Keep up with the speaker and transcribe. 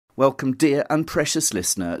Welcome, dear and precious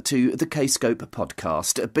listener, to the Kscope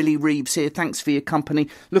podcast. Billy Reeves here, thanks for your company.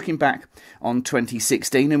 Looking back on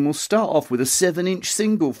 2016, and we'll start off with a 7-inch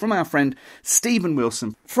single from our friend Steven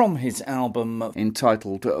Wilson from his album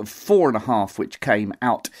entitled 4.5, which came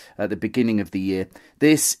out at the beginning of the year.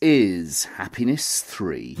 This is Happiness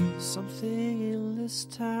 3. Something in this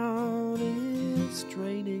town is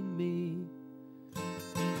draining me.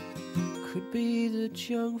 Could be the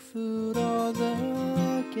junk food or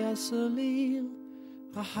the gasoline.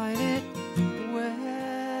 I hide it well.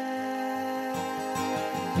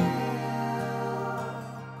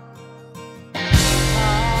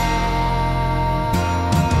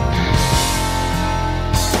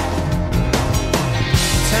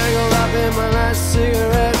 Tangled up in my last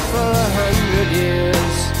cigarette for 100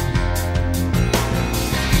 years.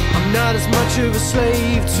 I'm not as much of a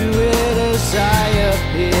slave to it as I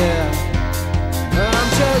appear. I'm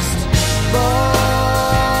just bored.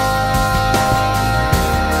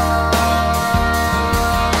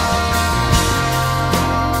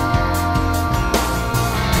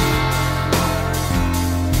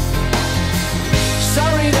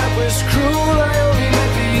 Sorry, that was cruel. I only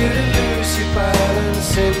meant for you to lose your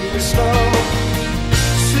balance in the snow.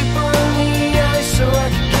 Slip on the ice so I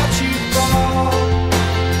can catch you fall.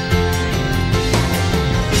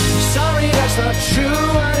 Sorry, that's not true. I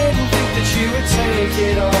didn't think that you would take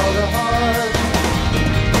it all to heart.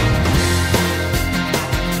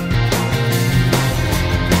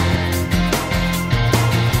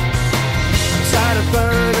 I'm tired of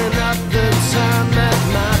burning up the time at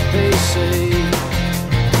my PC.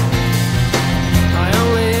 I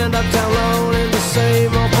only end up downloading the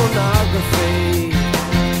same old pornography.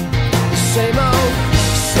 The same old,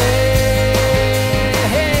 same.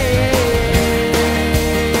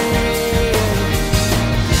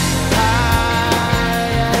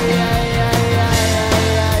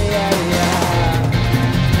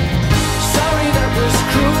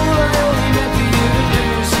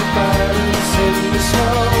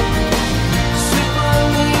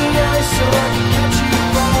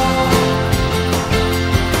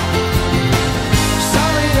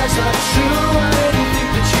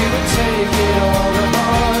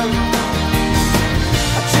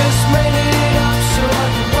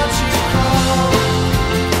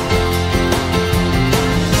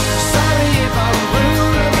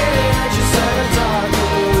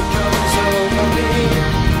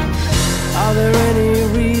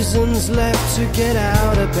 Left to get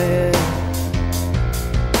out of bed.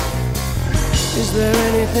 Is there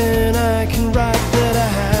anything I can write that I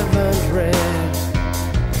haven't read?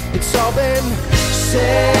 It's all been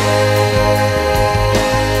said.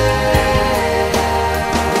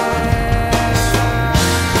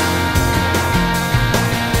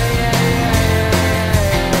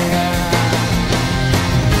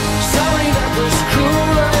 Sorry, that was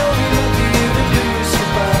cruel. I only meant for you to lose your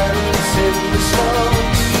balance in the snow.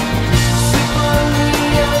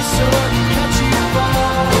 So I can catch you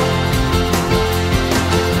fall.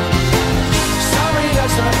 Sorry,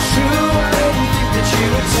 that's not true. I didn't think that you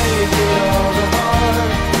would take it all to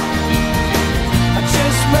heart. I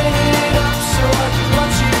just made it up so I could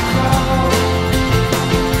watch you crawl.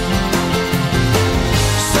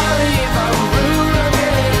 Sorry if I'm rude, I'm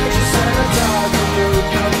getting anxious and a dark mood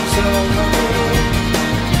comes over me.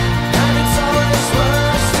 And it's always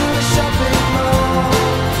worse to a shopping mall.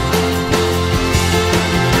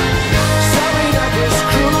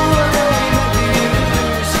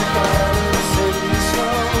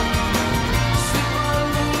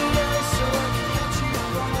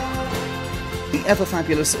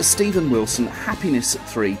 Ever-fabulous Steven Wilson, Happiness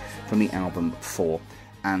 3 from the album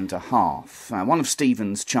 4.5. One of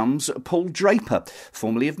Steven's chums, Paul Draper,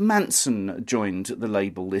 formerly of Manson, joined the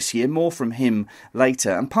label this year. More from him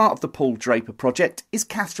later. And part of the Paul Draper project is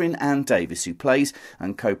Catherine Ann Davis, who plays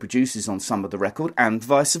and co-produces on some of the record, and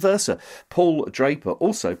vice versa. Paul Draper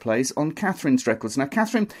also plays on Catherine's records. Now,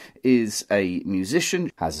 Catherine is a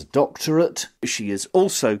musician, has a doctorate. She is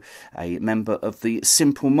also a member of the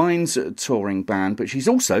Simple Minds touring band, but she's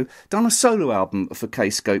also done a solo album for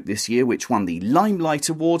Kscope this year, which won the Limelight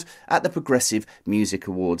Award at the Progressive Music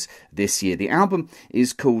Awards this year. The album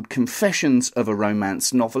is called Confessions of a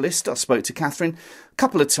Romance Novelist. I spoke to Catherine a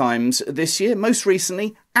couple of times this year, most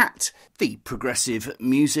recently at the Progressive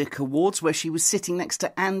Music Awards, where she was sitting next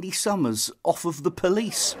to Andy Summers off of The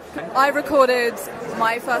Police. I recorded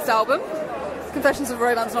my first album, Confessions of a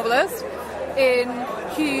Romance Novelist, in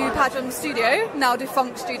Hugh Padgham's studio, now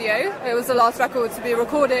defunct studio. It was the last record to be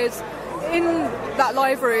recorded in that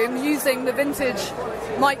live room using the vintage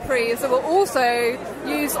mic pre's that were also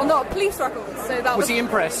used on the police records. So that Was he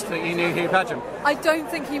impressed that you knew Hugh Padgham? I don't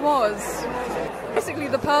think he was. Basically,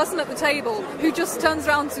 the person at the table who just turns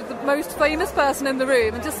around to the most famous person in the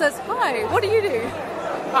room and just says, "Hi, what do you do?"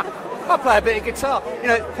 I play a bit of guitar. You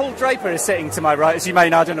know, Paul Draper is sitting to my right, as you may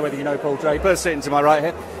know. I don't know whether you know Paul Draper, sitting to my right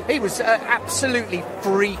here. He was absolutely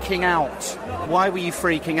freaking out. Why were you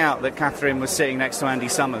freaking out that Catherine was sitting next to Andy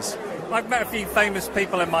Summers? I've met a few famous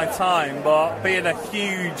people in my time, but being a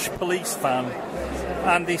huge Police fan,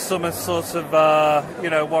 Andy Summers sort of,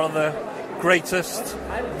 one of the greatest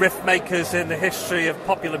riff makers in the history of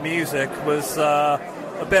popular music, was a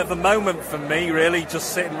bit of a moment for me, really, just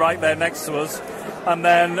sitting right there next to us. And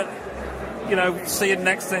then, seeing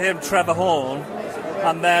next to him Trevor Horn,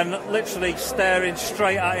 and then literally staring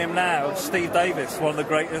straight at him now, Steve Davis, one of the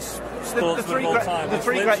greatest sportsmen of all time. The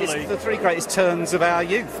three greatest turns of our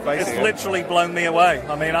youth, basically. It's literally blown me away.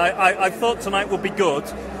 I mean, I thought tonight would be good,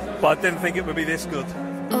 but I didn't think it would be this good.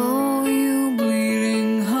 Oh, you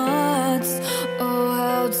bleeding hearts, oh,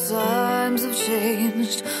 how times have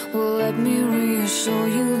changed. Well, let me reassure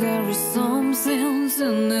you there is some things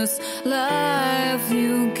in this life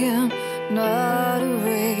you cannot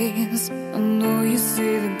erase. I know you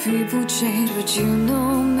say that people change, but you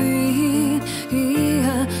know me,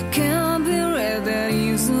 I can't be read that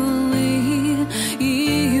easily.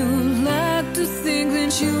 You like to think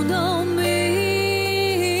that you know me,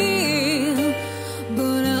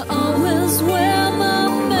 but I always wear my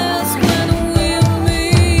mask when we're me.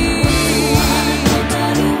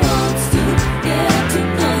 Nobody wants to get to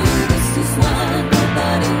know you. This is why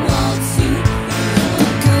nobody wants you,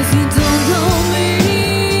 because you don't know me.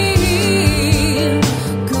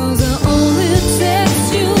 Cause I only text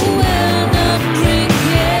you when I'm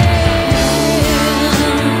drinking. I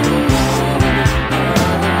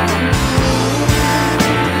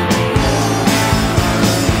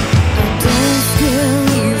don't scare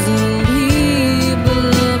easily, but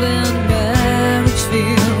love and marriage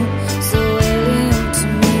feel so alien to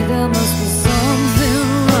me. There must be something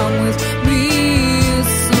wrong with me,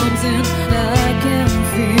 something I can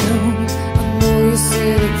feel. I know you say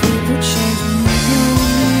that people change, but you know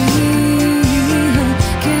me,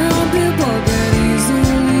 can't be bought that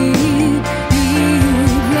easily.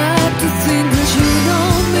 You'd like to think that you know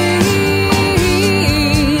me,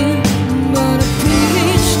 but a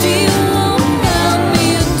PhD won't buy me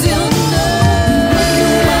a dinner.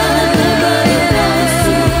 Nobody wants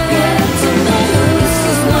to get to know you. This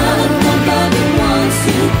is why nobody wants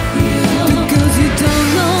you, because you don't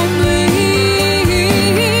know me.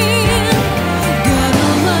 Got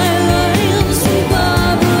all my lines from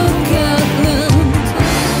Barbara Catlin.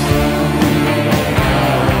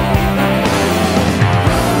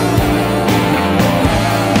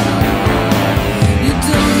 You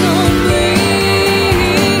don't know me.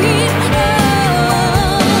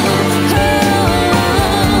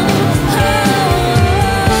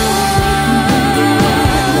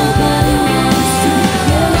 Nobody wants to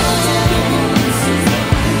get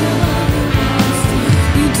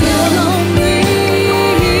you don't know me.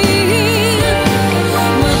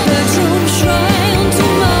 My bedroom shrine to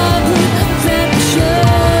my reflection.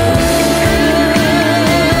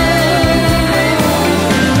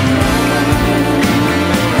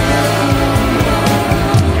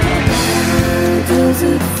 Does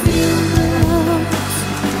it feel now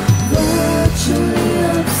virtually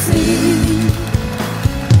obscene?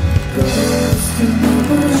 Ghost in the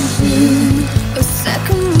machine, a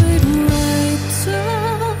second-rate writer.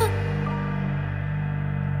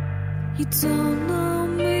 You don't know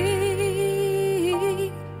me.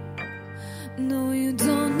 No, you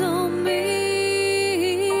don't know me.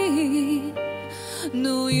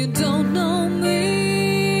 No, you don't know me.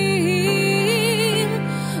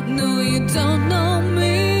 No, you don't know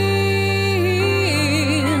me.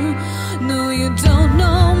 No, you don't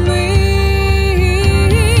know me.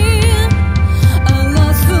 I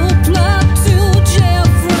lost the plot to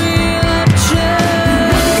Jeffrey Archer.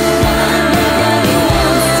 Nobody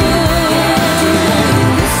wants to get to know you.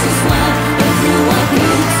 This is why everyone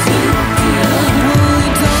hates you. You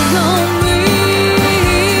don't know me.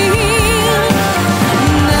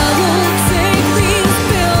 Now we'll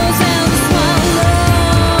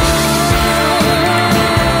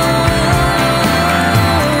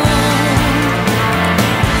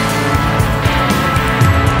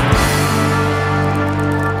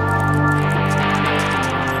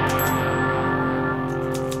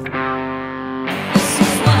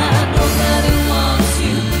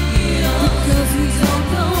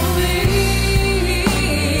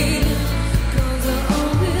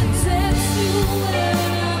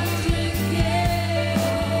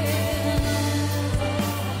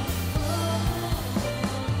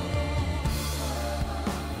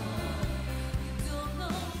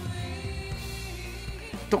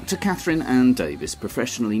Dr. Catherine Ann Davis,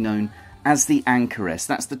 professionally known as the Anchoress.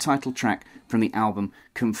 That's the title track from the album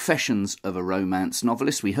Confessions of a Romance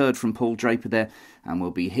Novelist. We heard from Paul Draper there, and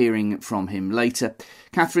we'll be hearing from him later.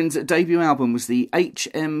 Catherine's debut album was the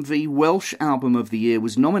HMV Welsh Album of the Year,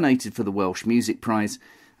 was nominated for the Welsh Music Prize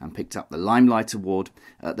and picked up the Limelight Award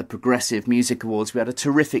at the Progressive Music Awards. We had a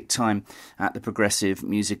terrific time at the Progressive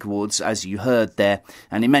Music Awards, as you heard there.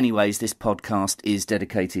 And in many ways, this podcast is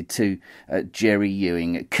dedicated to Jerry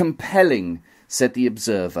Ewing. Compelling, said The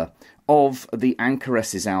Observer, of the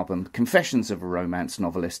Anchoress's album, Confessions of a Romance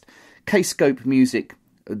Novelist.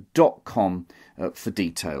 Kscopemusic.com for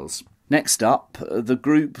details. Next up, the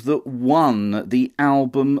group that won the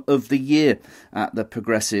Album of the Year at the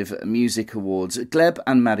Progressive Music Awards. Gleb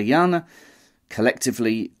and Mariana,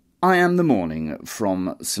 collectively Iamthemorning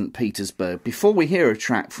from St. Petersburg. Before we hear a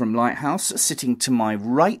track from Lighthouse, sitting to my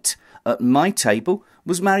right at my table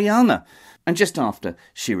was Mariana. And just after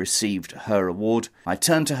she received her award, I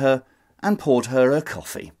turned to her and poured her a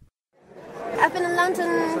coffee. I've been in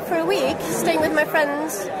London for a week, staying with my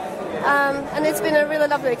friends. And it's been a really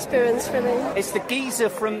lovely experience for me. It's the geezer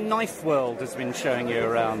from Knife World has been showing you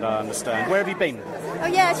around, I understand. Where have you been? Oh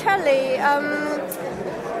yeah, Charlie.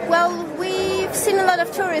 Well, we've seen a lot of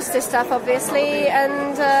touristy stuff, obviously,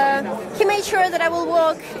 and he made sure that I will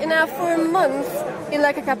walk enough for a month in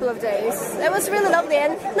like a couple of days. It was really lovely,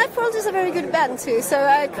 and Knife World is a very good band too, so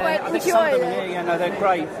I quite enjoyed it. Yeah, no, they're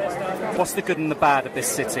great. What's the good and the bad of this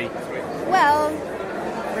city? Well,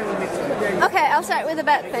 okay, I'll start with the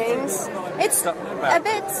bad things. It's a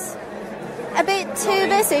bit too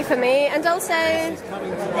busy for me, and also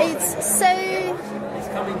it's so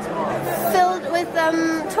filled with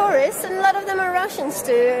tourists, and a lot of them are Russians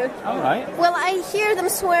too. All right. Well, I hear them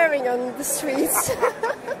swearing on the streets.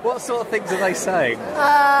 What sort of things are they saying?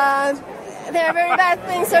 They're very bad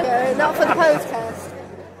things, so not for the podcast.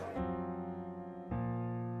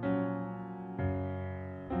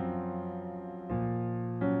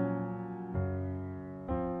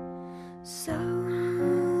 So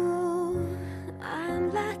I'm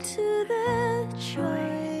back to the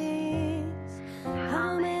choice.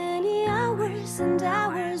 How many hours and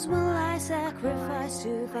hours will I sacrifice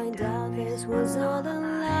to find out this was all a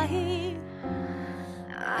lie?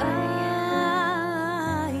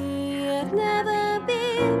 I've never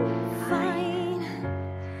been fine.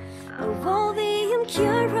 Of all the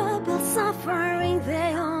incurable suffering,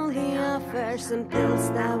 they only offer some pills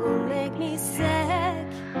that will make me sick.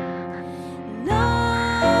 No,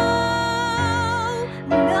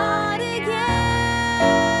 not again,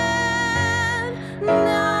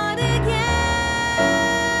 not again,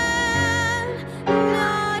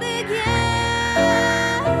 not again.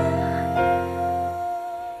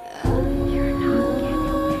 You're not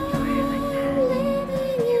getting anywhere like that.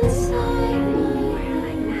 Living inside me.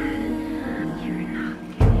 Like that. You're not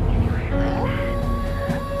getting anywhere like that.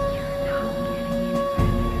 You're not getting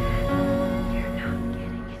anywhere like that. You're not getting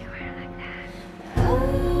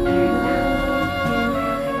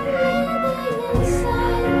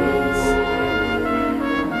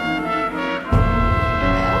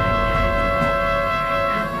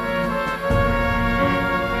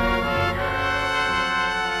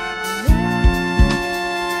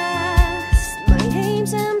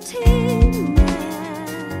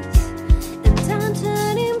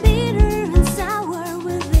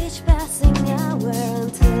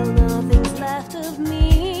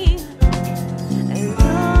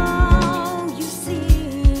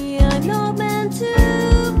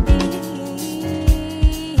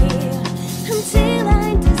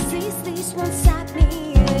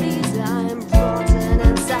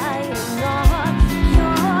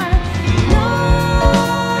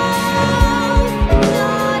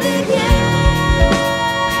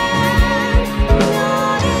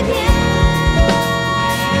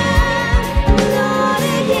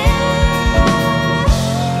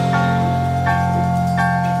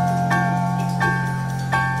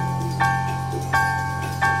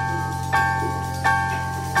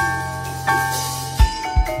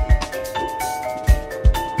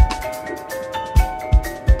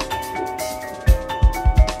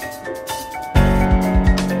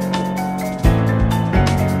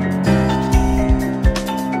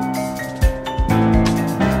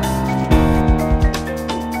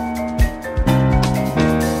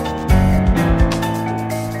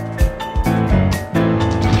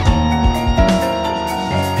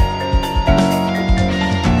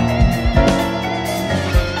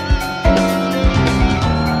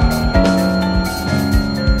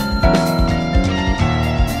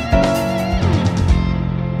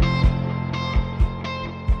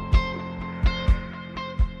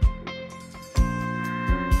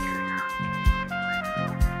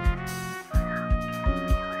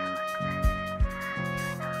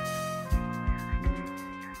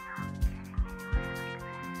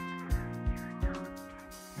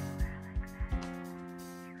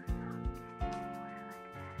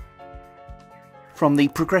From the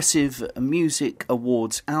Progressive Music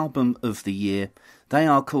Awards Album of the Year, they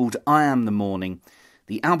are called Iamthemorning.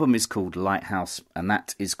 The album is called Lighthouse, and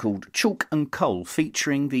that is called Chalk and Coal,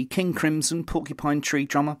 featuring the King Crimson Porcupine Tree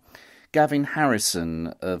drummer, Gavin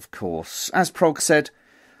Harrison, of course. As Prog said,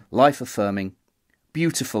 life-affirming,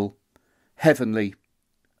 beautiful, heavenly,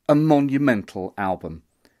 a monumental album.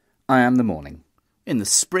 Iamthemorning. In the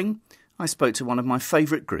spring, I spoke to one of my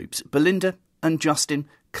favourite groups, Belinda and Justin,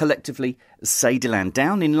 collectively Se Delan,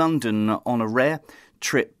 down in London on a rare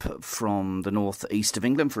trip from the north east of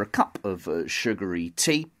England for a cup of sugary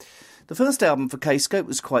tea. The first album for Kscope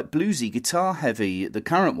was quite bluesy, guitar heavy. The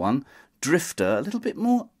current one, Drifter, a little bit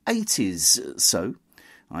more 80s. So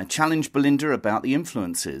I challenged Belinda about the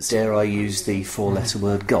influences. Dare I use the four-letter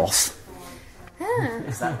word goth?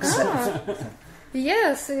 Is that accepted?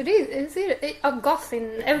 Yes, it is. A goth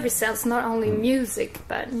in every sense, not only music,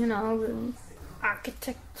 but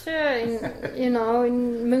architecture, in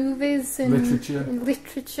movies, in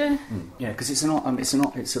literature. Yeah, because it's an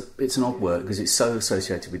odd word because it's so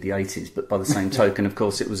associated with the 80s, but by the same token, of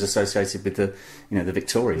course, it was associated with the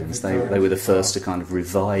Victorians. They were the first to kind of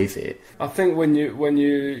revive it. I think when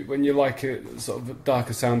you like a sort of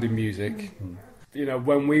darker sounding music,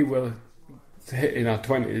 when we were in our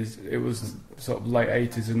 20s, it was sort of late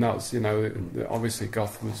 80s, and that's obviously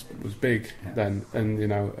goth was big then, and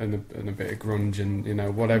and a bit of grunge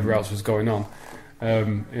and whatever else was going on,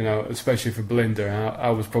 especially for Belinda.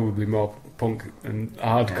 I was probably more punk and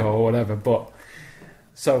hardcore or whatever, but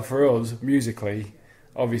so for us musically,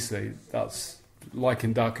 obviously that's like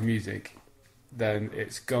in darker music, then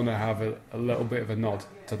it's gonna have a little bit of a nod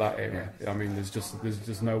to that era. I mean, there's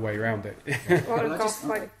just no way around it.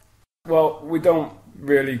 Well, we don't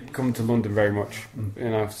really come to London very much,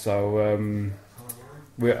 so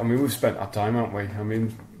we've spent our time, haven't we? I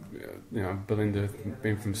mean, Belinda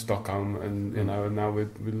being from Stockholm, and and now we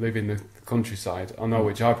live in the countryside. I know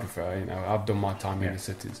which I prefer. I've done my time in the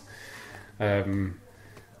cities.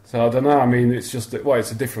 So I don't know. I mean, it's just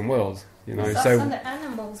it's a different world. Us and the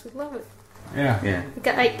animals, we love it. Yeah. We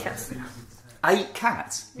got 8 cats. 8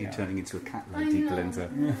 cats? You're turning into a cat lady, Belinda.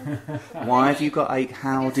 Why have you got 8?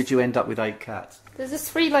 How did you end up with 8 cats? There's a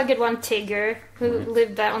 3-legged one, Tigger, who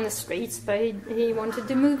lived out on the streets, but he wanted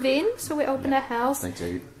to move in, so we opened a house. They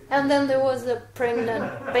do. And then there was a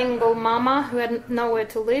pregnant Bengal mama who had nowhere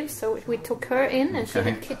to live, so we took her in, and she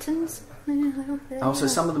had kittens. Oh, so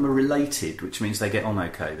some of them are related, which means they get on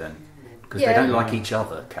okay then? Because they don't like each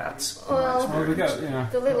other, cats. Well, we got,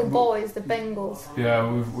 the little boys, the Bengals. Yeah,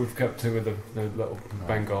 we've kept 2 of the little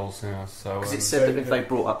Bengals, so... Because it said that if they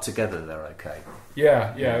brought up together, they're okay.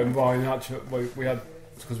 Yeah, and well, in actual, we had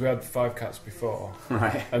 5 cats before,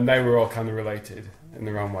 right? And they were all kind of related in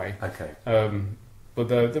their own way. Okay. But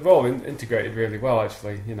they've all integrated really well,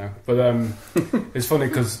 actually, But it's funny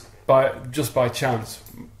because by chance,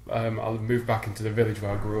 I moved back into the village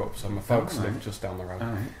where I grew up, so my folks live just down the road.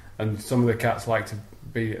 Right. And some of the cats like to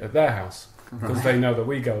be at their house because they know that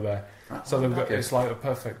we go there. So it's like a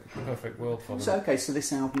perfect world for them. So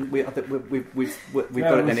this album we've got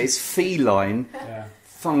it then. It's feline,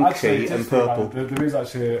 funky, and purple. There is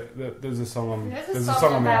actually there's a song on there's a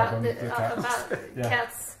song on the about album about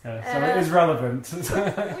cats. Yeah, so it is relevant.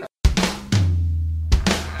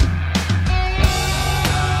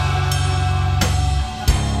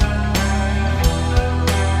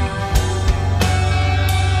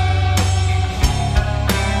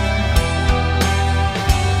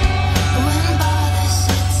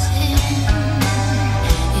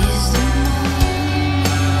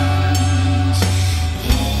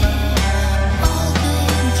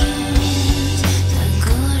 The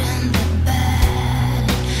good and the bad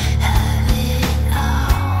have it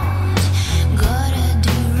all.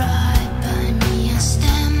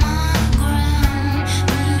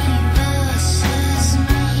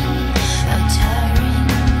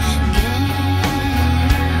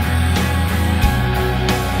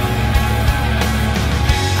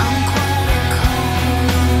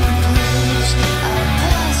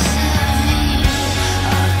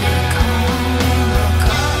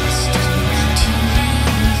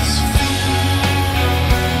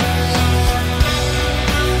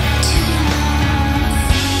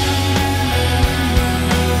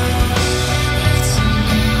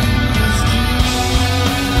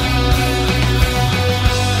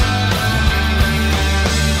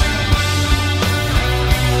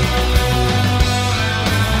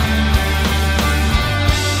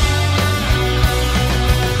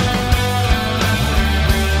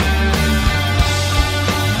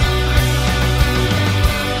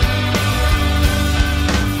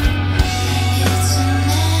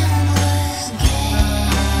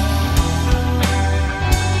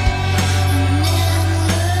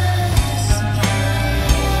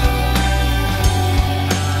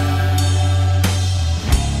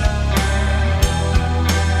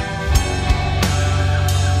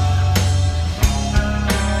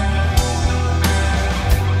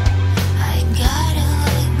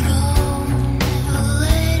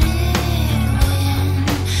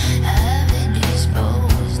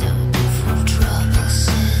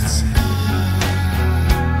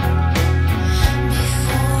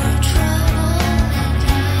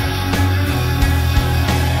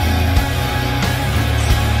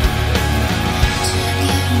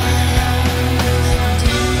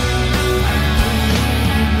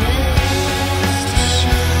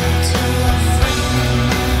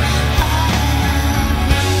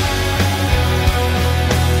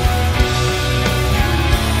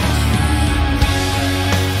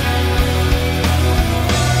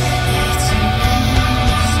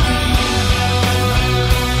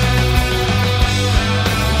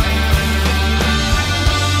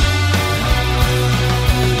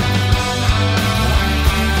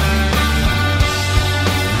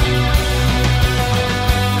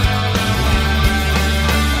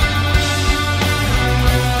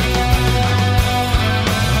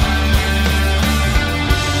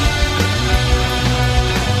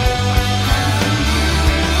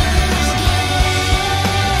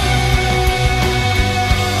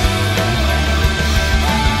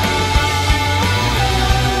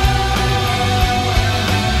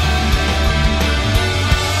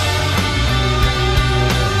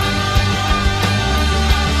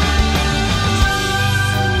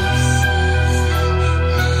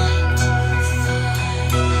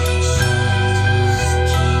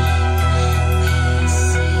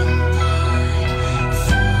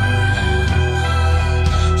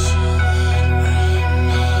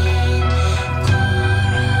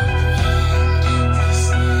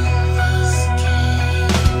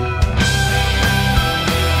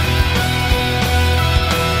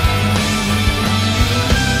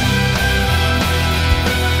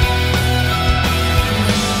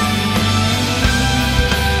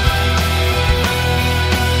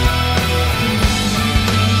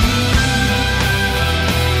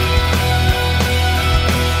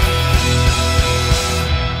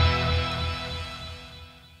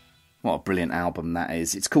 What a brilliant album that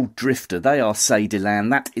is. It's called Drifter. They are Se Delan.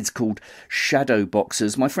 That is called Shadow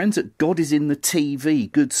Boxers. My friends at God Is In The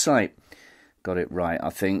TV, good site. Got it right, I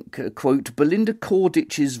think. Quote, Belinda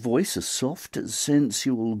Cordich's voice, a soft,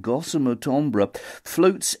 sensual gossamer timbre,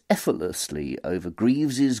 floats effortlessly over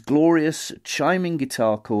Greaves's glorious, chiming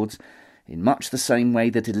guitar chords in much the same way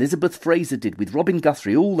that Elizabeth Fraser did with Robin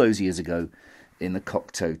Guthrie all those years ago in the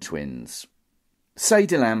Cocteau Twins. Se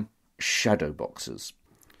Delan, Shadow Boxers.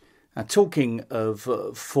 Now, talking of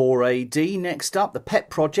 4AD, next up, the pet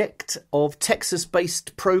project of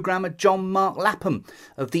Texas-based programmer John Mark Lapham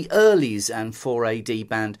of the Earlys and 4AD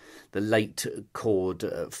band, the Late Chord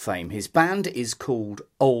fame. His band is called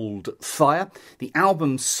Old Fire. The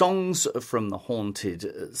album Songs from the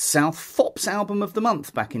Haunted South, Fop's album of the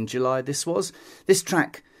month back in July this was. This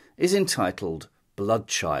track is entitled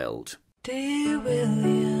Bloodchild. Dear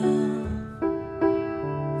William,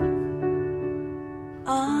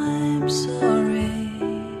 I'm sorry.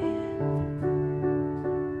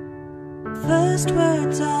 First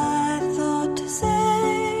words I thought to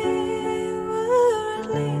say were at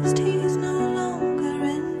least he's no longer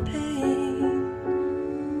in pain.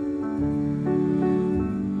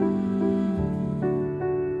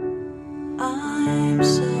 I'm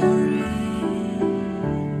sorry.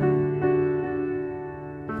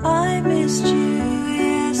 I missed you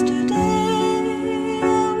yesterday.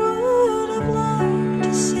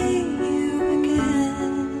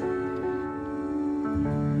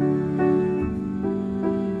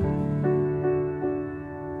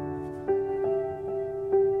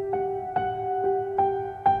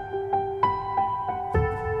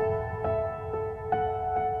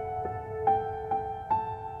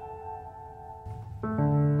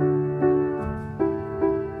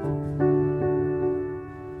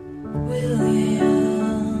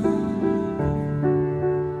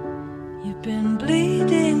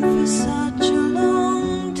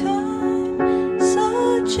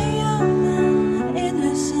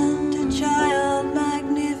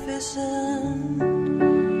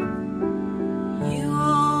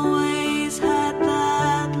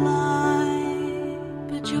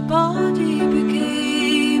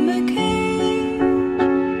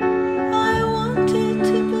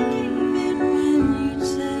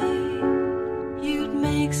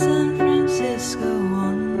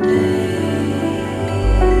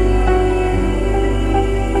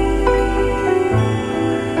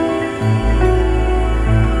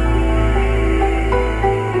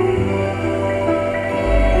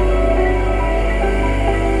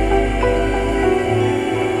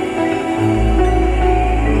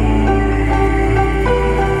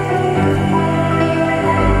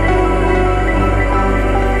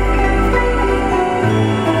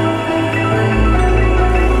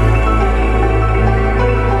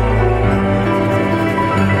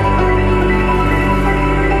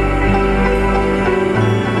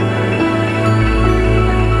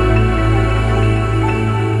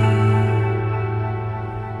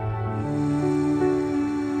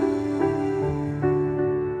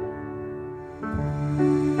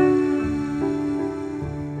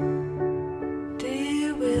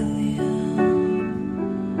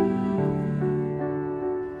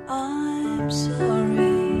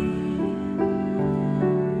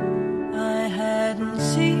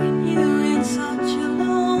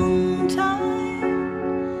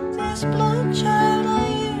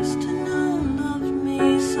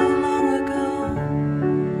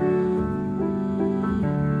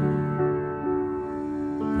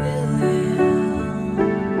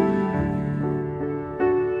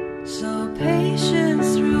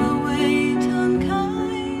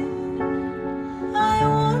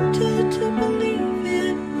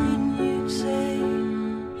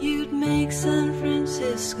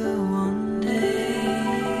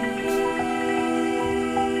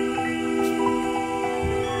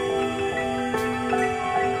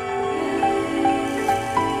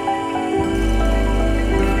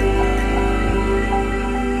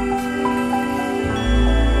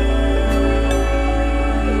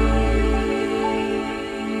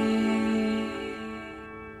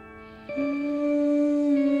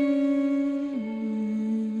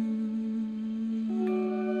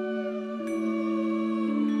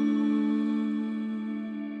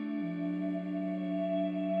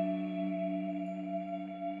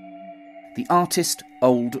 The artist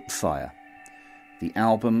Old Fire. The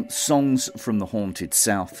album Songs from the Haunted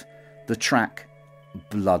South. The track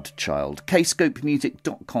Bloodchild.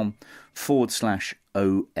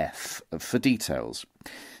 Kscopemusic.com/OF for details.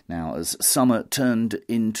 Now, as summer turned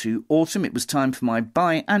into autumn, it was time for my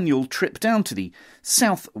biannual trip down to the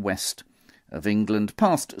southwest of England,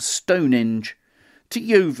 past Stonehenge, to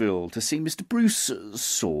Yeovil to see Mr. Bruce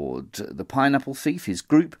Soord. The Pineapple Thief, his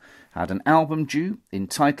group, had an album due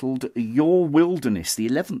entitled Your Wilderness, the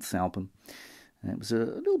 11th album. It was a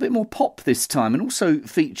little bit more pop this time and also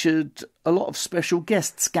featured a lot of special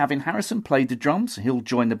guests. Gavin Harrison played the drums. He'll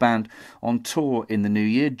join the band on tour in the new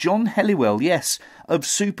year. John Helliwell, yes, of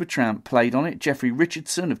Supertramp played on it. Jeffrey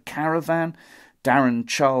Richardson of Caravan. Darren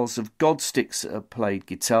Charles of Godsticks played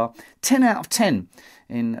guitar. 10 out of 10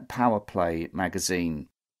 in Power Play magazine.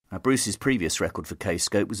 Bruce's previous record for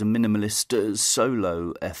Kscope was a minimalist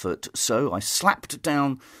solo effort, so I slapped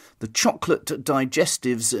down the chocolate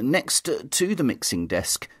digestives next to the mixing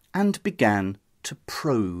desk and began to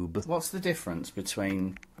probe. What's the difference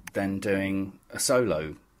between then doing a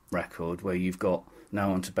solo record where you've got no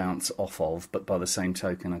one to bounce off of, but by the same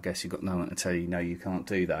token I guess you've got no one to tell you no, you can't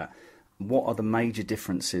do that? What are the major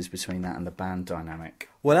differences between that and the band dynamic?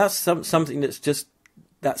 Well, that's something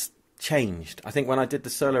that's changed. I think when I did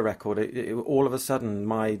the solo record, it all of a sudden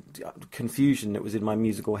my confusion that was in my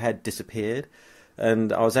musical head disappeared,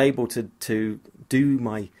 and I was able to do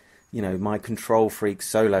my Control Freak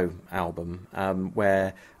solo album,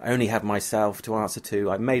 where I only had myself to answer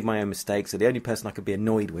to. I made my own mistakes, so the only person I could be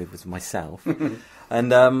annoyed with was myself,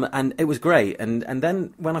 and it was great. And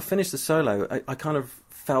then when I finished the solo, I kind of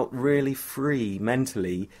felt really free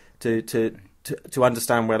mentally to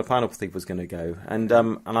understand where the Pineapple Thief was going to go, and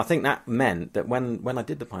I think that meant that when I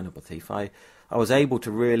did the Pineapple Thief, I was able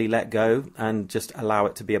to really let go and just allow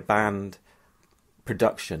it to be a band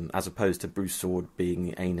production as opposed to Bruce Soord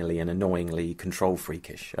being anally and annoyingly control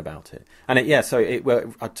freakish about it. And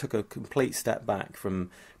I took a complete step back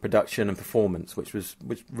from production and performance, which was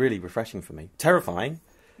really refreshing for me. Terrifying,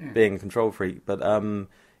 being a control freak, but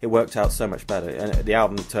it worked out so much better, and the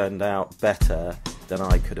album turned out better than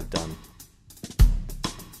I could have done.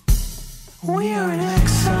 We are in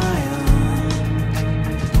exile.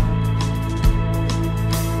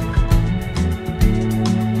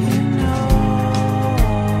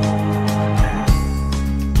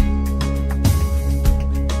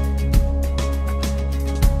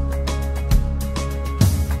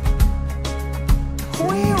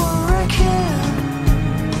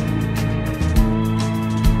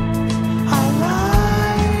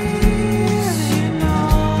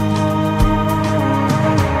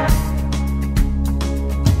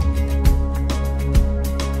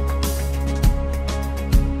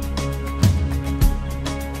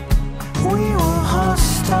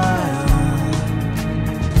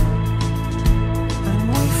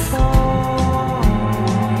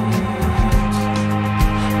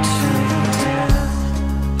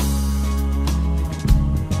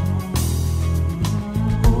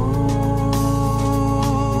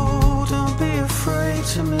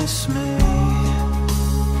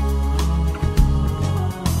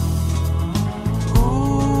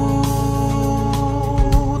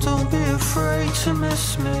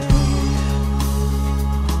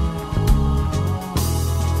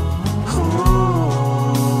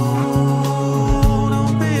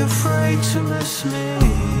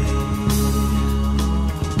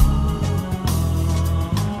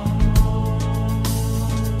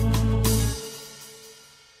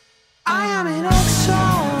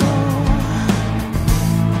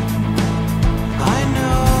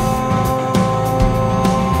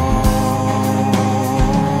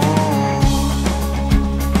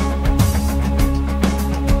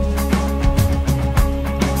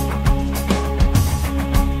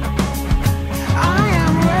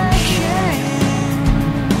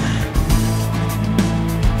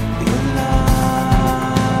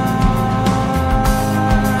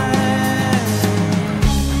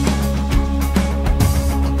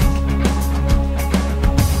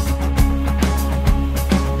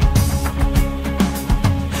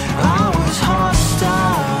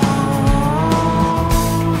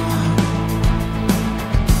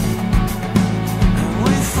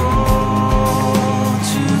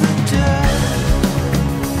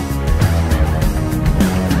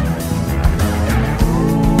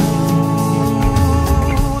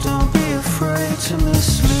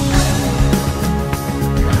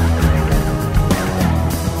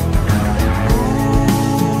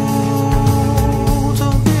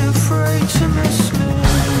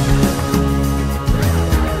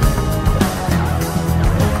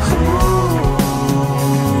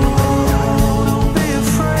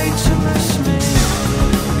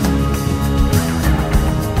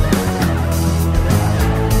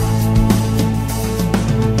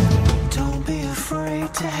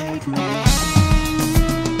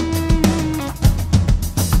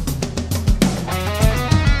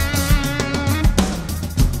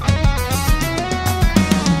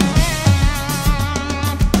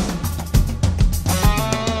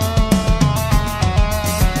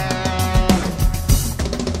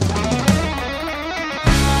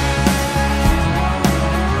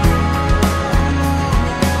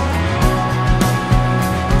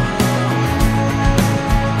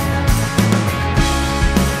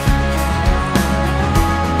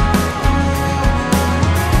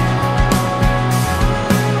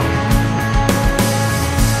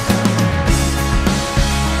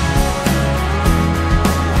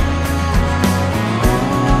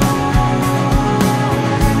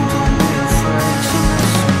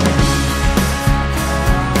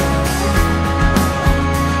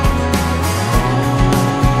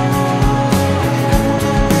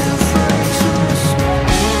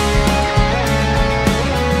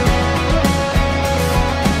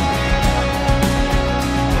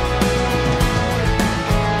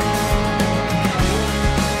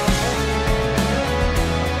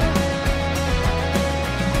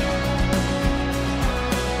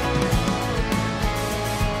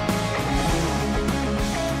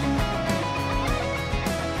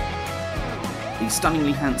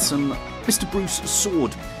 stunningly handsome Mr. Bruce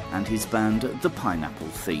Soord and his band The Pineapple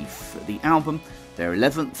Thief. The album, their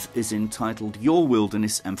 11th, is entitled Your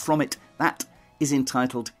Wilderness, and from it, that is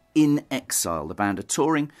entitled In Exile. The band are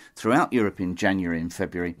touring throughout Europe in January and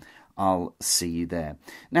February. I'll see you there.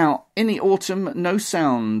 Now, in the autumn, No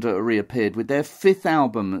Sound reappeared with their 5th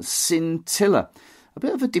album, Scintilla. A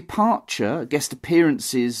bit of a departure, guest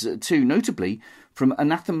appearances too, notably from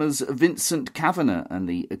Anathema's Vincent Kavanagh and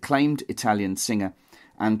the acclaimed Italian singer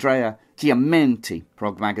Andrea Chiamenti.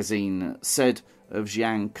 Prog Magazine said of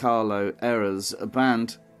Giancarlo Erra's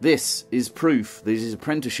band, "This is proof that his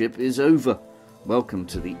apprenticeship is over. Welcome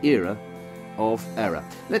to the era of Erra."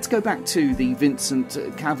 Let's go back to the Vincent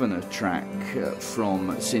Kavanagh track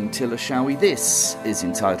from Scintilla, shall we? This is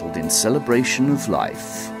entitled In Celebration of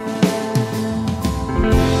Life.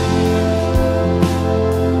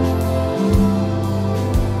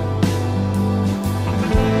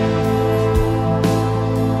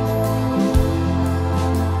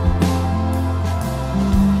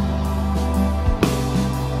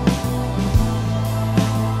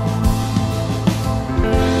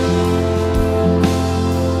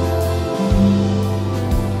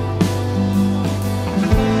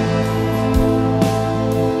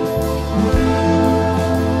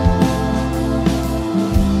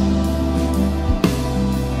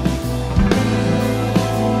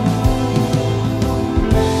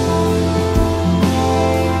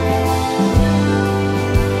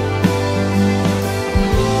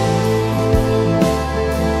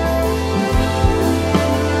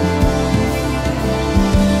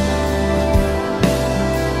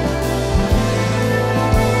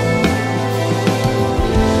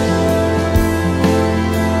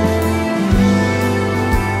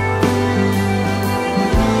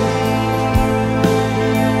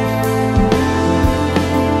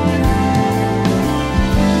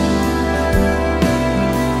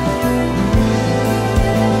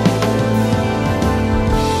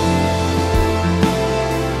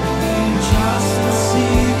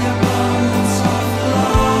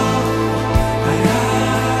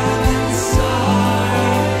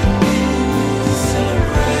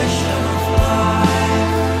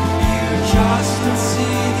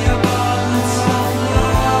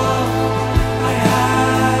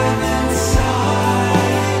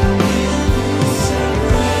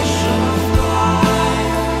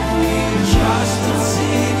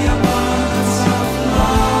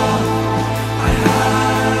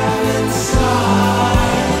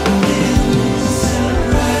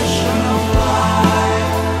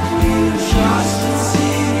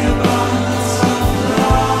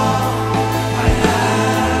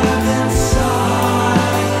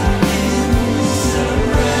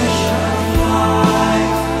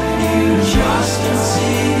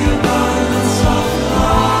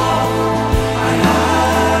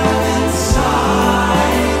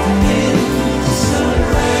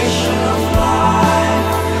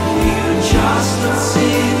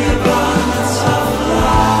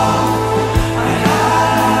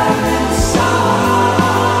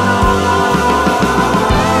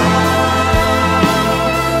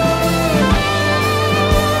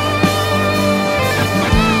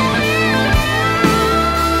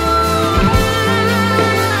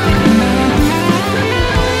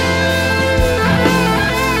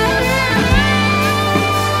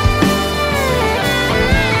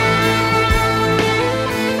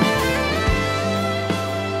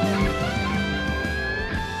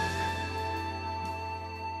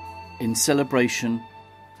 In Celebration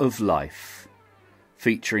of Life,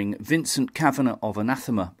 featuring Vincent Kavanagh of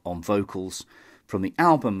Anathema on vocals from the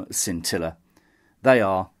album Scintilla. They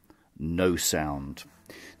are No Sound.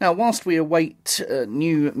 Now, whilst we await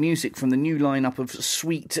new music from the new lineup of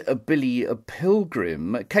Sweet Billy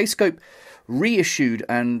Pilgrim, Kscope reissued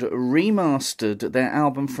and remastered their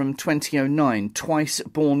album from 2009, Twice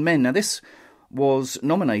Born Men. Now, this was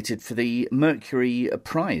nominated for the Mercury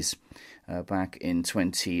Prize back in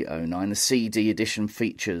 2009. The CD edition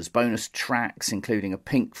features bonus tracks, including a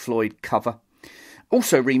Pink Floyd cover.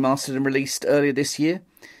 Also remastered and released earlier this year,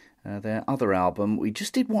 their other album, We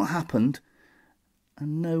Just Did What Happened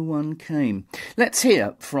and No One Came. Let's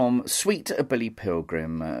hear from Sweet Billy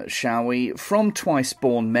Pilgrim, shall we? From Twice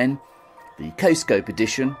Born Men, the Kscope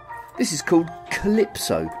edition. This is called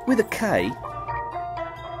Calypso, with a K.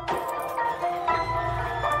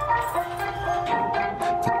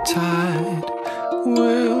 The tide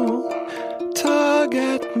will tug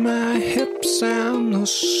at my hips and the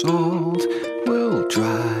salt will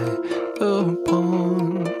dry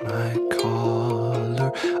upon my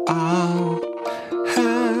collar. I'll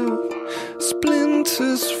have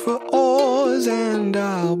splinters for oars and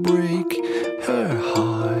I'll break her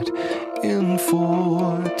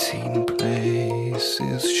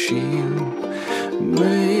she'll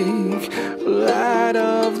make light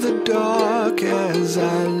of the dark as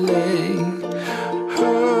I lay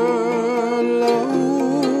her low.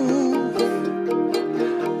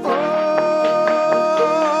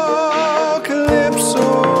 Oh, Calypso,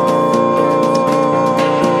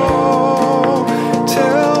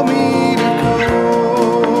 tell me to go.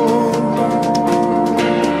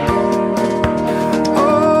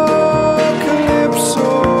 Oh, Calypso,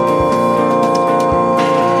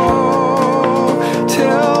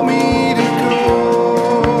 tell me to go.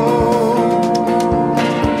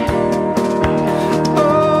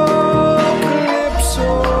 Oh, Calypso.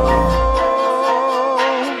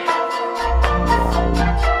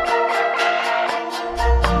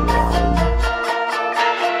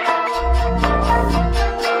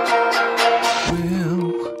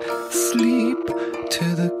 We'll sleep to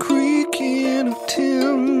the creaking of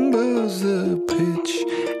timbers, the pitch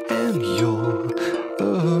and yaw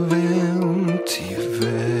of empty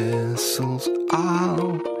vessels.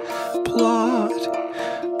 I'll plot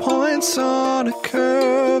points on a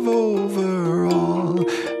curve over all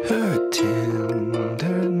her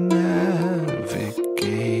tender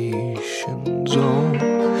navigation zone.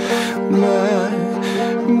 My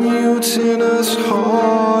mutinous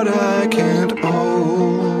heart I can't overthrow.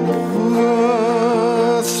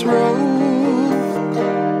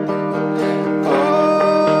 Oh,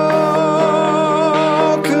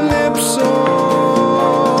 Calypso,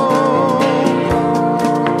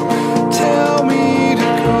 tell me to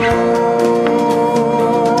go.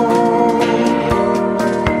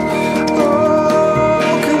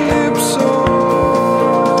 Oh, Calypso,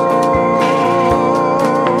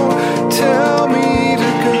 tell me to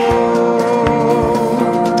go.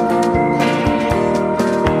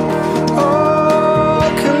 Oh,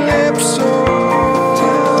 Calypso,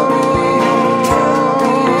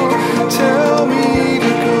 tell me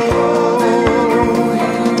to go.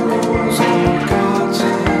 Heroes and gods.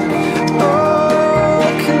 Oh,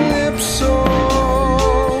 Calypso.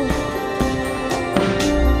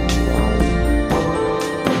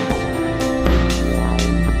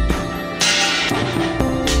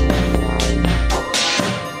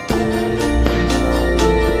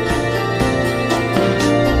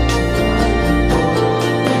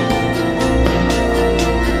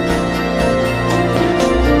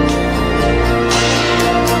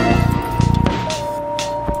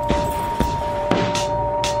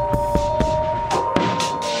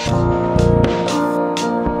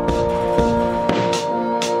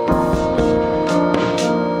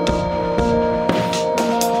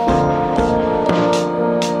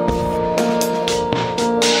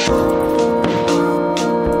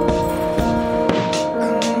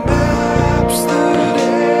 Maps that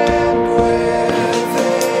end where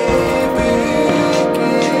they begin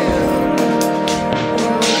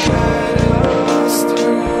will guide us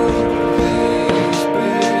through these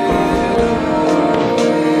bitter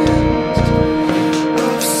winds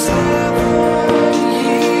of 7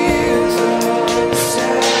 years of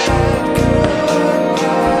sad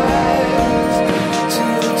goodbyes to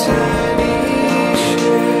tiny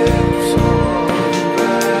ships on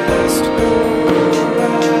vast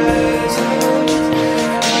horizons.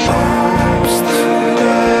 Maps that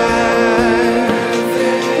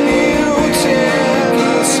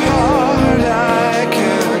mutinous heart I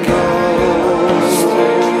can go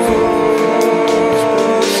through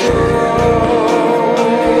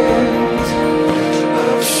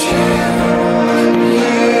of shivering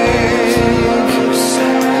years,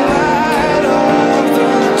 light of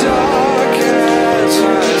the dark as I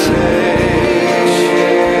take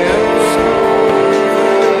ships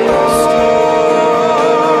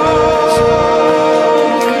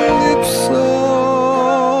Calypso,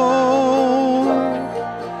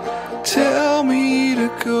 tell me to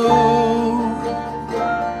go.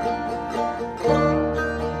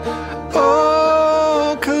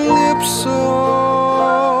 Oh, Calypso,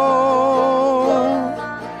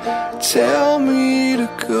 tell me to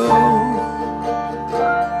go.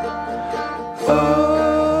 Oh,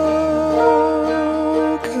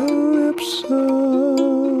 Calypso.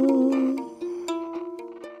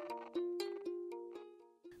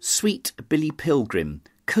 Sweet Billy Pilgrim,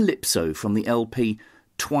 Calypso from the LP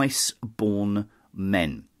Twice Born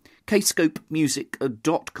Men.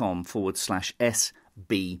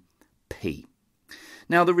 kscopemusic.com/SBP.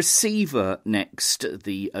 Now, the Receiver next.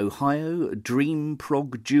 The Ohio Dream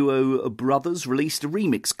Prog duo Brothers released a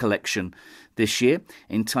remix collection this year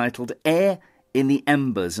entitled Air in the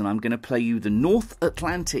Embers, and I'm going to play you the North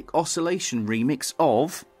Atlantic Oscillation remix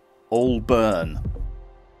of All Burn.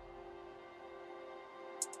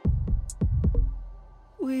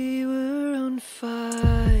 We were on fire,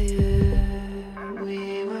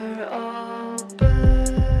 we were all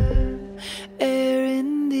burned, air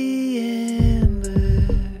in the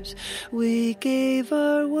embers, we gave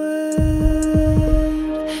our word.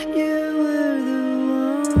 You were the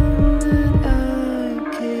one that I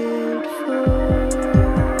cared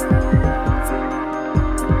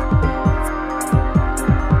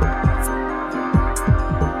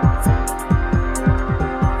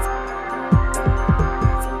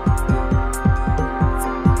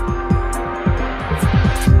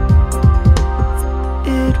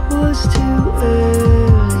It was too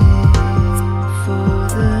early for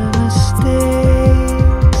the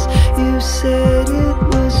mistakes. You said it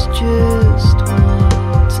was just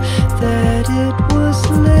once, that it was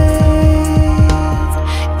late.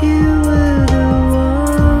 You were the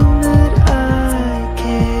one that I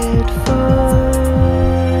cared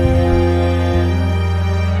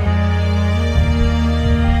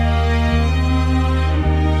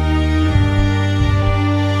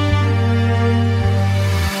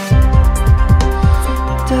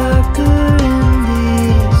darker in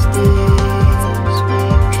these days, we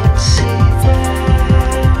can see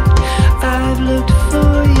that. I've looked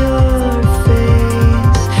for your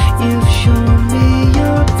face, you've shown me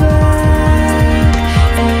your back,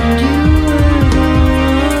 and you were the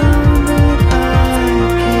one that I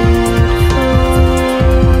cared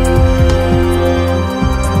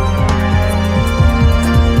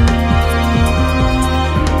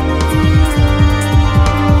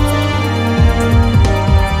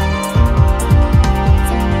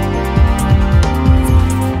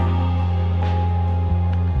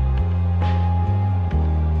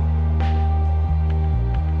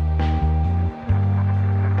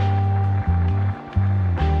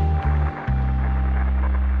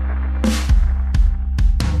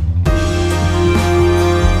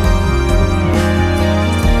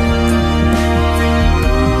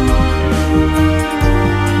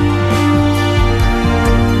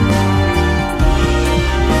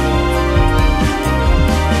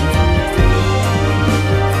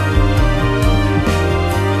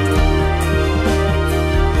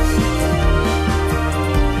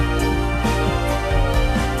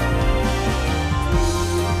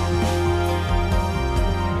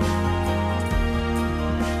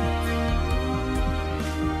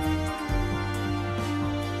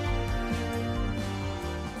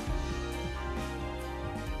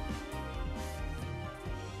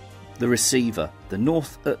The Receiver, the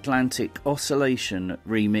North Atlantic Oscillation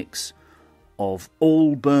remix of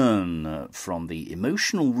All Burn from the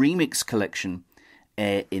emotional remix collection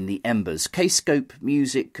Air in the Embers.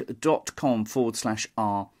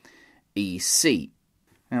 kscopemusic.com/REC.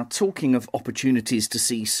 Now, talking of opportunities to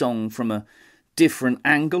see song from a different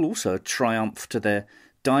angle, also a triumph to their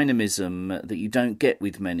dynamism that you don't get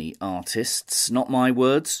with many artists. Not my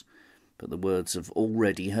words, but the words of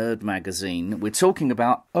Already Heard magazine. We're talking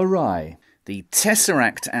about Awry, the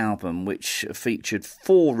Tesseract album, which featured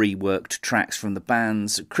 4 reworked tracks from the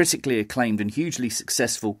band's critically acclaimed and hugely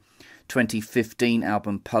successful 2015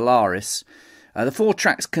 album Polaris. The 4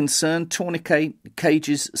 tracks concern Tourniquet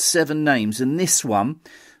Cage's 7 Names, and this one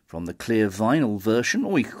from the clear vinyl version,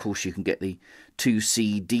 or of course you can get the 2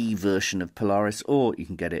 CD version of Polaris, or you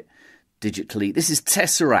can get it digitally. This is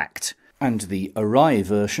Tesseract and the Awry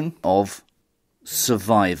version of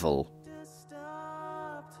Survival.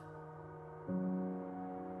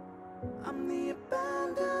 I'm the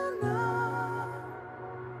abandoner,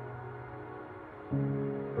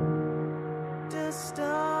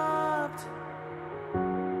 disturbed.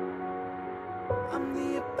 I'm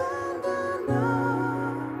the abandoner.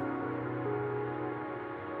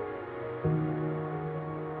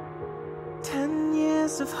 10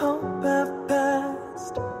 years of hope have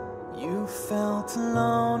passed. You felt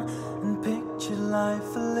alone and pictured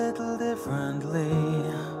life a little differently.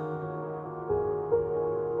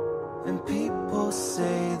 And people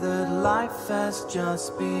say that life has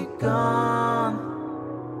just begun.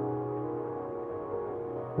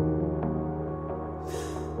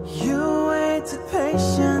 You waited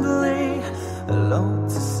patiently, a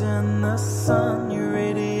lotus in the sun. You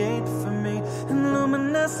radiate for me in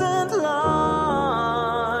luminescent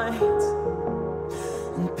light.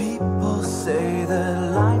 And people say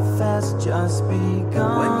that life has just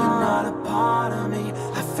begun. When you're not a part of me,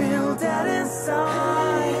 I feel dead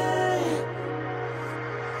inside.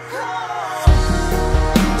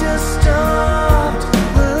 Disturbed,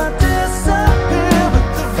 will I disappear with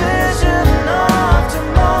the vision of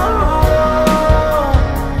tomorrow?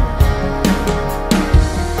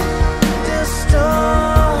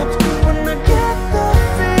 Disturbed, when I get the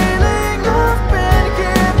feeling I've been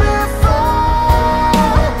here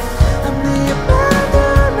before.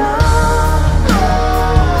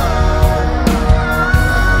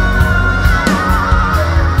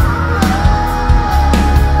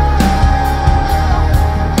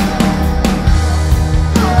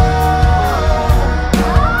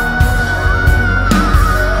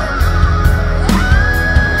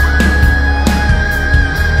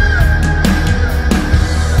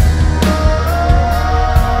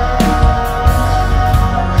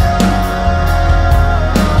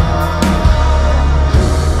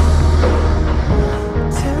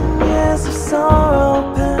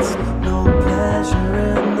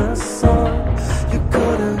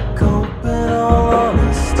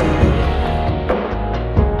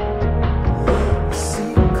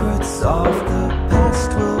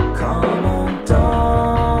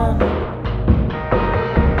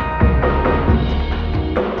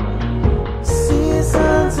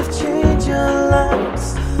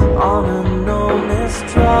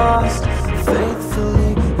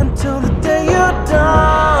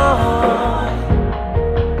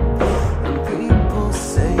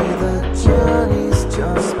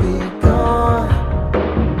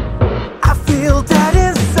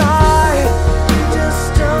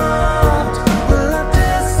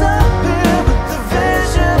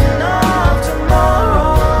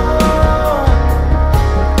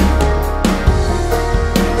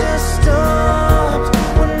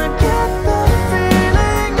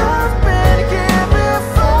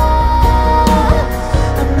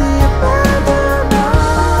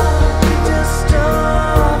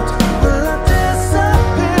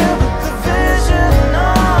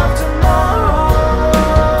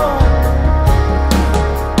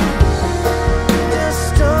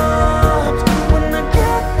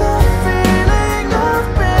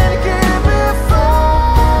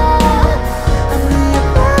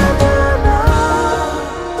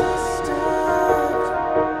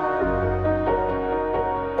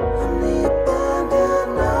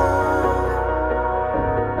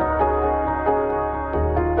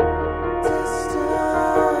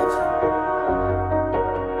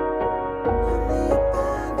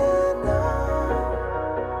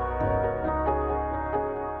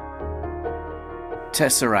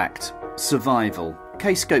 Tesseract, Survival,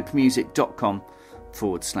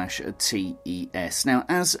 kscopemusic.com/TES. Now,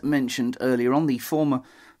 as mentioned earlier on, the former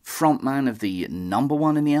frontman of the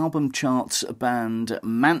 #1 in the album charts band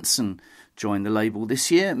Manson joined the label this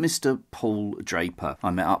year, Mr. Paul Draper. I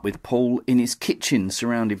met up with Paul in his kitchen,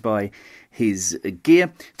 surrounded by his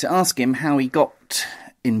gear, to ask him how he got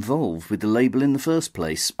involved with the label in the first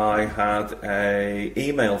place. I had a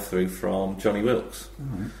email through from Johnny Wilkes,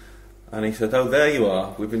 and he said, "Oh, there you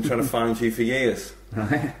are. We've been trying to find you for years."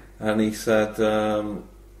 Right. And he said,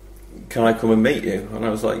 "Can I come and meet you?" And I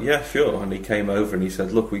was like, "Yeah, sure." And he came over and he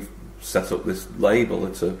said, "Look, we've set up this label.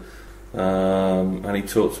 It's a," and he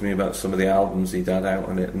talked to me about some of the albums he'd had out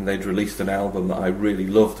on it, and they'd released an album that I really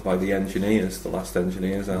loved by the Engineers, the last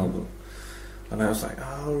Engineers album. And I was like,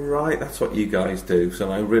 "Oh, right, that's what you guys do."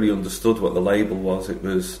 So I really understood what the label was. It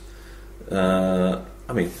was, I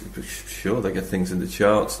mean, sure, they get things in the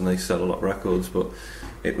charts and they sell a lot of records, but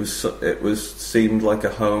it seemed like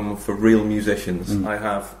a home for real musicians. I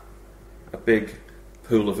have a big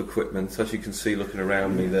pool of equipment. As you can see looking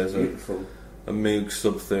around me, there's a Moog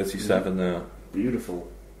Sub 37 now. Beautiful.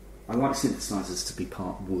 I like synthesizers to be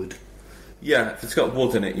part wood. Yeah, if it's got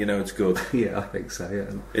wood in it, you know it's good. Yeah, I think so,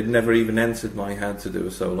 yeah. It never even entered my head to do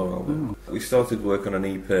a solo album. We started work on an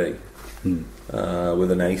EP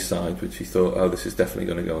with an A-side, which we thought, oh, this is definitely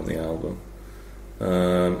going to go on the album.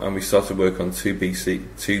 And we started work on two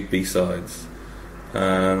B-sides.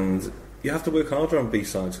 And you have to work harder on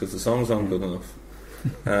B-sides because the songs aren't good enough.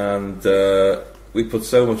 And we put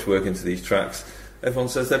so much work into these tracks. Everyone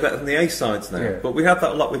says they're better than the A-sides now. But we had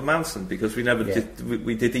that a lot with Manson because we never did.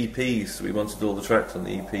 We did EPs. So we wanted all the tracks on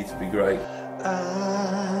the EP to be great.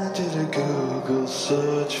 I did a Google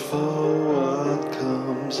search for what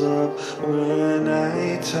comes up when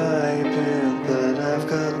I type in that I've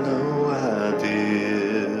got no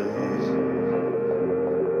ideas.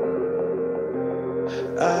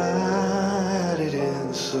 I added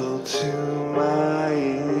insult to my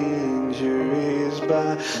injuries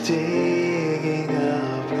by digging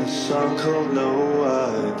up a song called No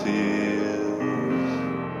Ideas.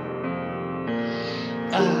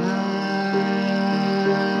 I'll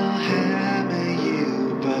hammer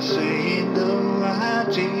you by saying no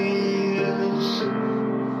ideas.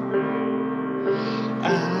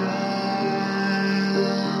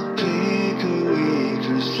 I'll pick a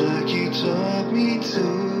weakness like you taught me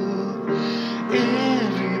to.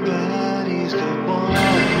 Everybody's got one.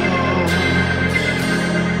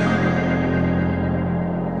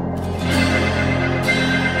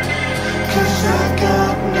 Cause I've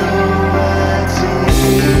got no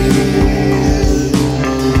ideas.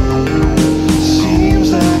 Seems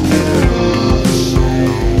like they're all the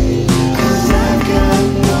same. Cause I've got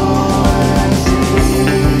no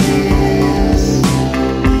ideas.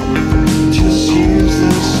 Just use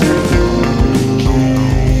the same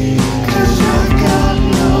game.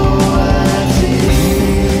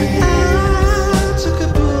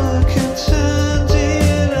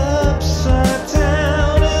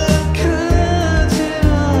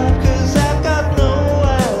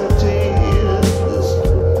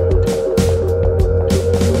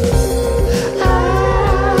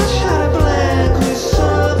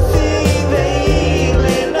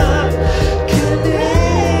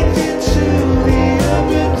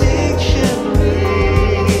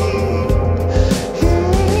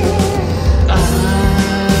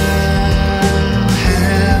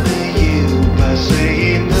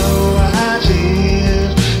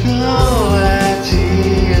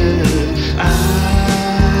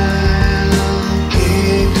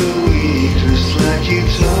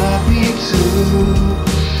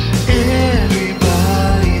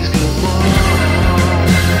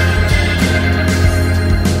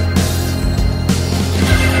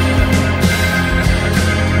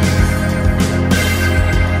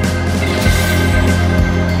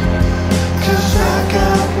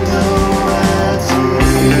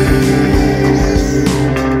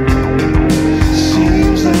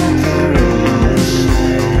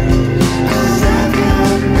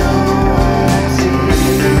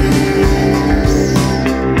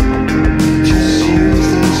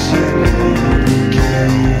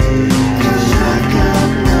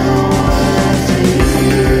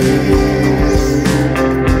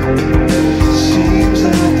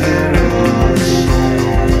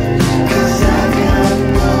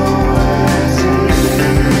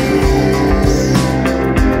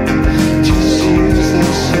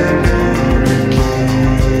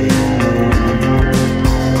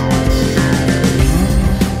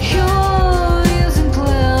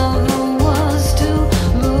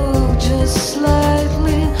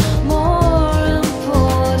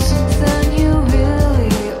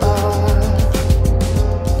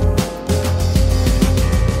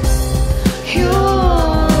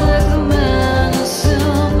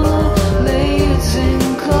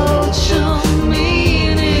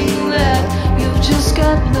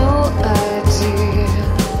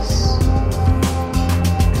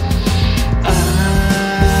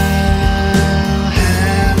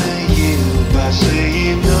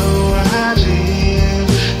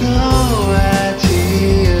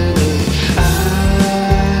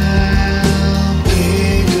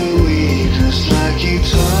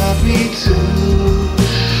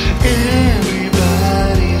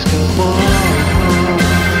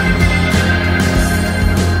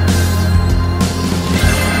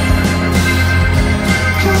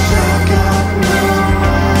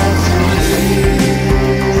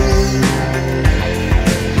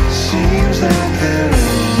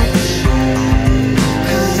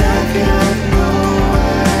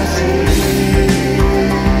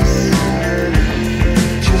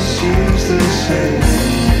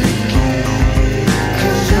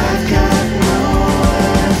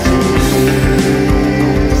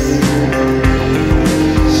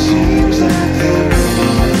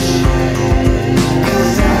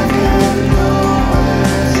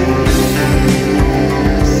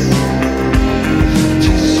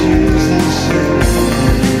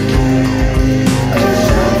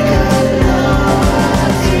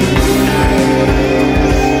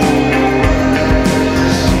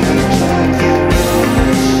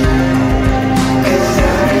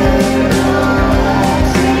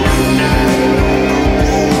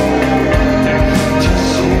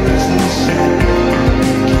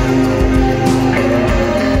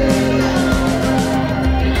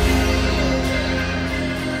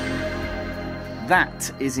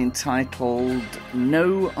 That is entitled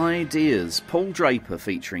No Ideas. Paul Draper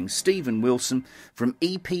featuring Stephen Wilson from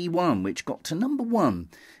EP1, which got to number 1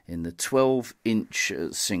 in the 12-inch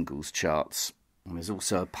singles charts. And there's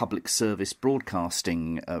also a public service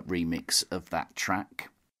broadcasting remix of that track.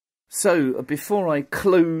 So, before I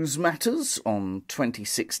close matters on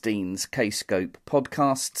 2016's Kscope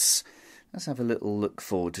podcasts, let's have a little look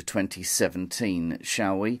forward to 2017,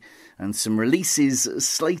 shall we? And some releases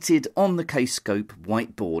slated on the Kscope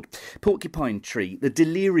whiteboard. Porcupine Tree, The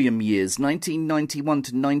Delirium Years, 1991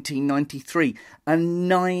 to 1993, a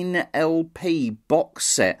 9LP box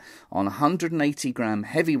set on 180-gram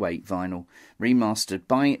heavyweight vinyl, remastered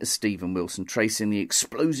by Stephen Wilson, tracing the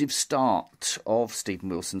explosive start of Stephen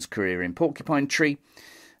Wilson's career in Porcupine Tree.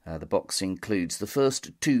 The box includes the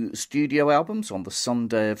first 2 studio albums, On the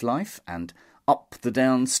Sunday of Life and Up the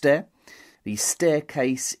Down Stair, the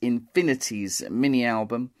Staircase Infinities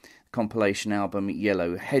mini-album, compilation album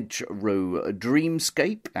Yellow Hedgerow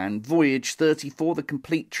Dreamscape, and Voyage 34, the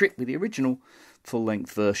complete trip with the original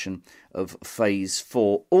full-length version of Phase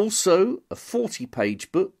 4. Also, a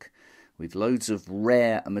 40-page book with loads of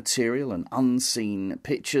rare material and unseen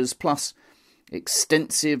pictures, plus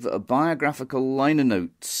extensive biographical liner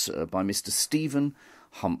notes by Mr. Stephen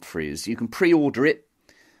Humphreys. You can pre-order it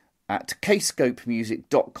at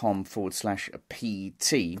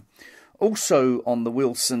kscopemusic.com/PT. Also on the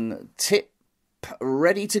Wilson tip,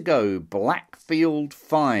 ready to go, Blackfield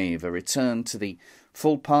 5, a return to the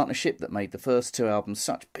full partnership that made the first 2 albums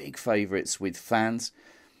such big favourites with fans.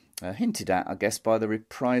 Hinted at, I guess, by the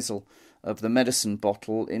reprisal of the medicine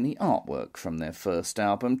bottle in the artwork from their first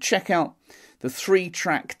album. Check out the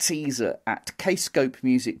 3-track teaser at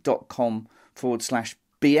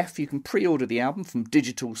kscopemusic.com/BF. You can pre-order the album from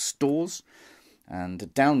digital stores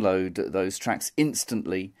and download those tracks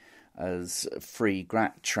instantly as free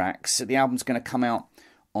GRAT tracks. The album's going to come out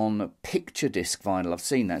on picture disc vinyl. I've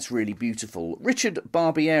seen that. It's really beautiful. Richard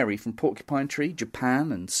Barbieri from Porcupine Tree,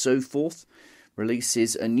 Japan and so forth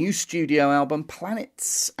releases a new studio album,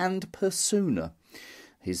 Planets and Persona.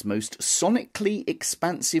 His most sonically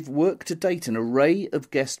expansive work to date, an array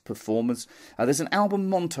of guest performers. There's an album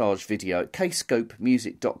montage video at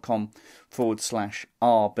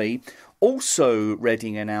kscopemusic.com/RB. Also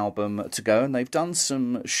readying an album to go, and they've done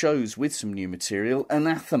some shows with some new material,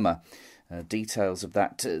 Anathema. Details of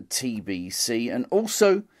that TBC. And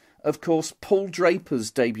also, of course, Paul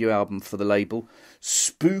Draper's debut album for the label,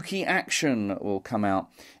 Spooky Action, will come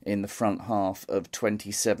out in the front half of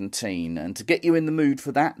 2017. And to get you in the mood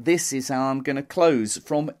for that, this is how I'm going to close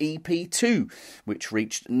from EP2, which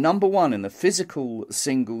reached number 1 in the physical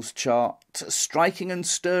singles chart, striking and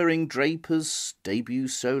stirring Draper's debut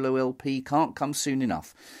solo LP. Can't come soon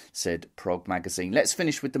enough, said Prog Magazine. Let's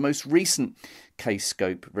finish with the most recent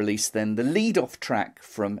Kscope release then, the lead-off track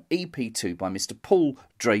from EP2 by Mr. Paul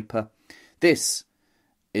Draper. This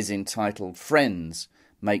is entitled Friends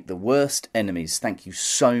Make the Worst Enemies. Thank you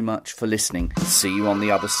so much for listening. See you on the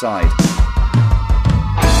other side.